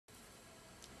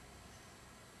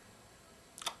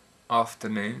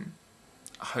afternoon.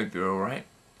 I hope you're alright.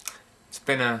 It's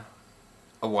been a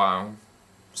while,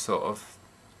 sort of,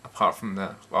 apart from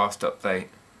the last update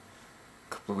a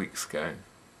couple of weeks ago.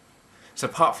 So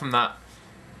apart from that,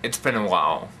 it's been a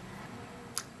while.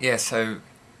 Yeah, so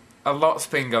a lot's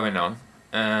been going on.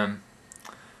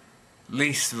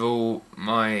 Least of all,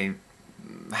 my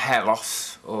hair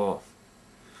loss, or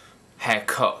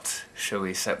haircut, shall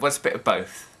we say. Well, it's a bit of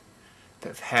both.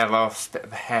 Bit of hair loss, bit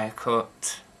of a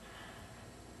haircut.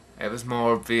 It was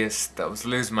more obvious that I was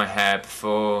losing my hair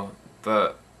before,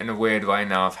 but in a weird way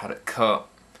now I've had it cut.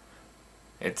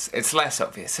 It's less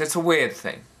obvious. It's a weird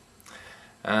thing.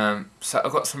 So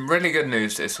I've got some really good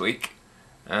news this week.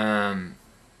 I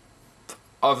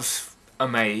was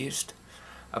amazed.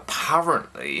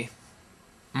 Apparently,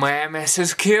 my MS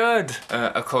is cured,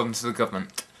 according to the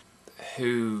government,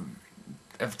 who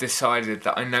have decided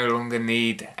that I no longer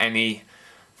need any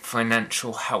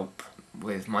financial help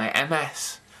with my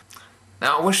MS.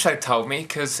 Now, I wish they'd told me,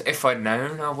 because if I'd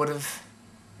known, I would have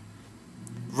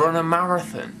run a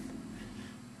marathon.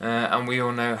 And we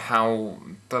all know how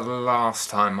the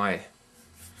last time I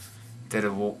did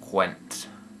a walk went.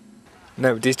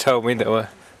 Nobody told me there were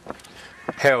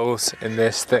hills in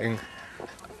this thing.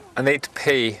 I need to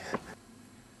pee.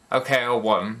 Okay, I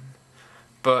won,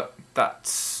 but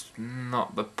that's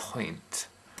not the point.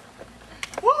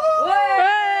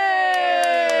 Hey!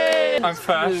 I'm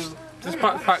first,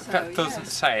 despite the fact that doesn't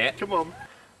say it. Come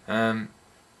on.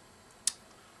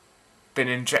 Been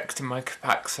injecting my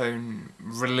Copaxone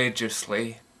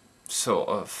religiously, sort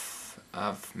of.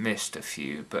 I've missed a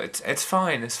few, but it's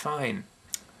fine, it's fine.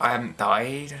 I haven't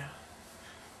died.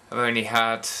 I've only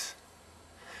had...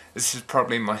 This is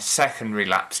probably my second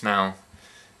relapse now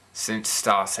since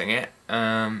starting it.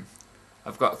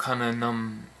 I've got kind of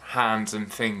numb hands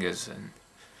and fingers and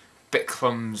a bit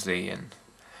clumsy and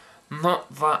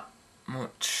not that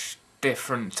much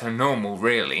different to normal,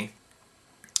 really.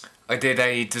 I did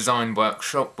a design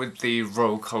workshop with the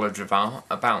Royal College of Art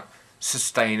about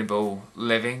sustainable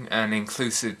living and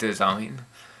inclusive design.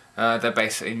 They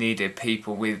basically needed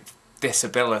people with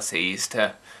disabilities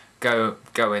to go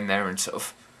in there and sort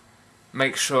of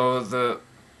make sure that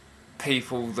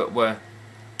people that were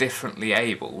differently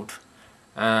abled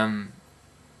are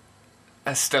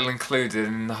still included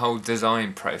in the whole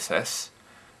design process.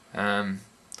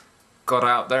 Got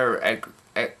out there,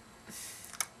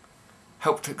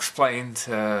 helped explain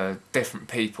to different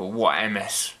people what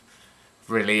MS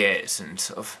really is, and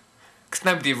sort of, because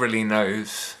nobody really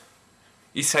knows.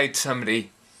 You say to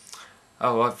somebody,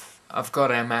 "Oh, I've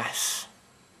got MS."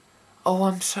 "Oh,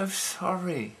 I'm so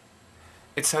sorry."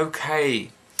 It's okay.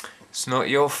 It's not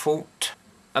your fault.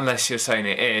 Unless you're saying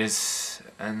it is,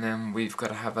 and then we've got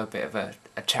to have a bit of a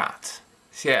chat.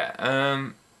 So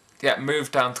yeah,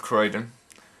 moved down to Croydon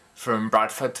from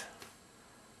Bradford.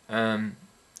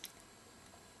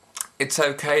 It's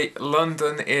okay.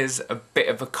 London is a bit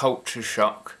of a culture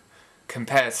shock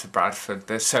compared to Bradford.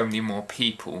 There's so many more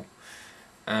people,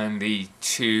 and the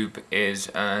tube is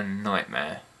a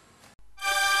nightmare.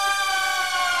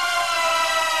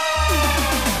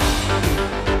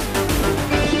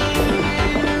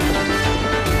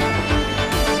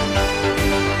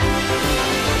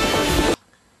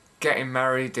 Getting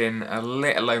married in a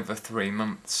little over 3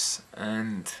 months,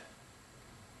 and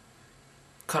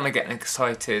kind of getting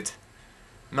excited,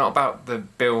 not about the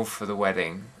bill for the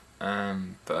wedding,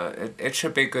 but it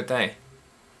should be a good day.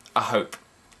 I hope.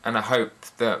 And I hope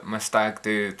that my stag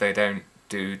do, they don't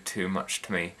do too much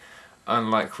to me,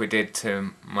 unlike we did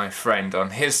to my friend on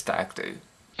his stag do.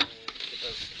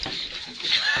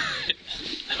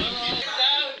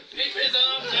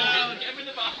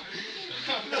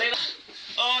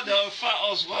 Oh no, fat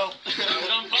Oswell.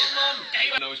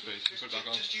 No space. Put back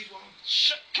on. Just use one.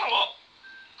 Shut. Come on.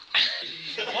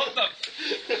 What the?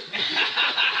 Keep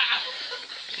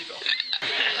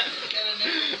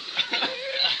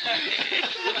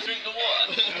it Drink the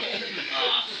water.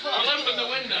 I'll open the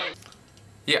window.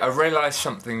 Yeah, I realised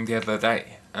something the other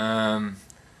day.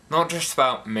 Not just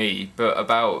about me, but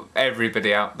about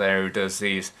everybody out there who does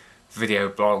these video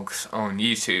blogs on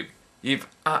YouTube. You've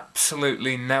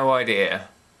absolutely no idea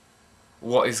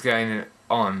what is going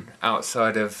on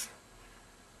outside of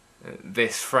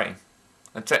this frame.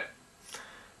 That's it.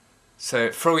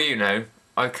 So, for all you know,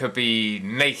 I could be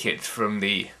naked from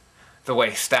the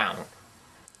waist down.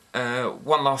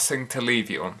 One last thing to leave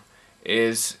you on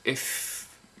is, if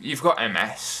you've got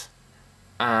MS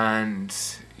and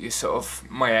you're sort of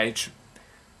my age,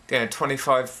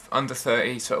 25, under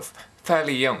 30, sort of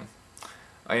fairly young,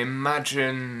 I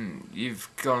imagine you've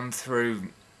gone through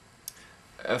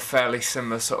a fairly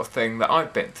similar sort of thing that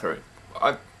I've been through.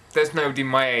 there's nobody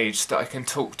my age that I can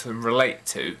talk to and relate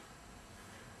to,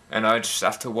 and I just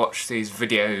have to watch these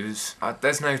videos.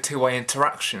 There's no two-way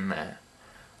interaction there.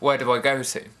 Where do I go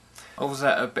to? I was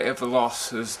at a bit of a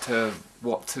loss as to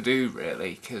what to do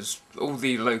really, because all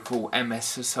the local MS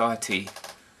Society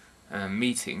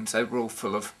meetings, they were all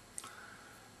full of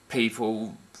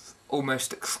people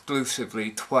almost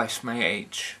exclusively twice my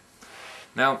age.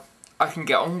 Now, I can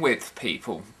get on with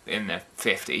people in their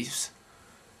 50s.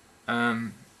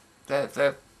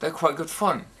 They're quite good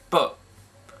fun, but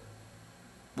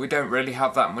we don't really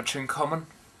have that much in common.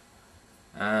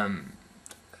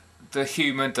 The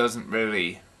humour doesn't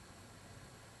really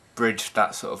bridge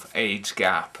that sort of age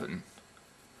gap, and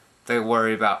they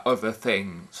worry about other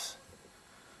things.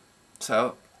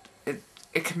 So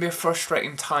it can be a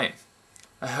frustrating time.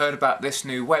 I heard about this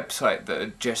new website that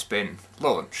had just been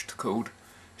launched called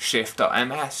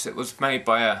Shift.ms. It was made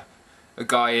by a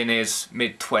guy in his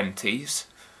mid-20s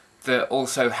that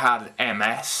also had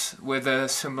MS with a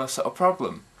similar sort of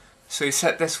problem. So he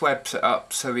set this website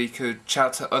up so he could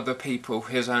chat to other people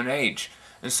his own age,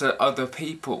 and so that other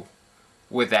people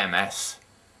with MS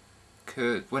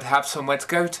would have somewhere to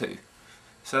go to,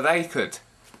 so they could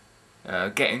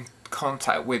get in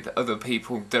contact with other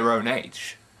people their own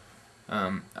age.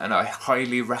 And I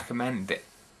highly recommend it.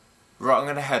 Right, I'm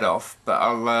going to head off, but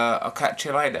I'll catch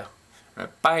you later.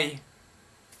 Right, bye.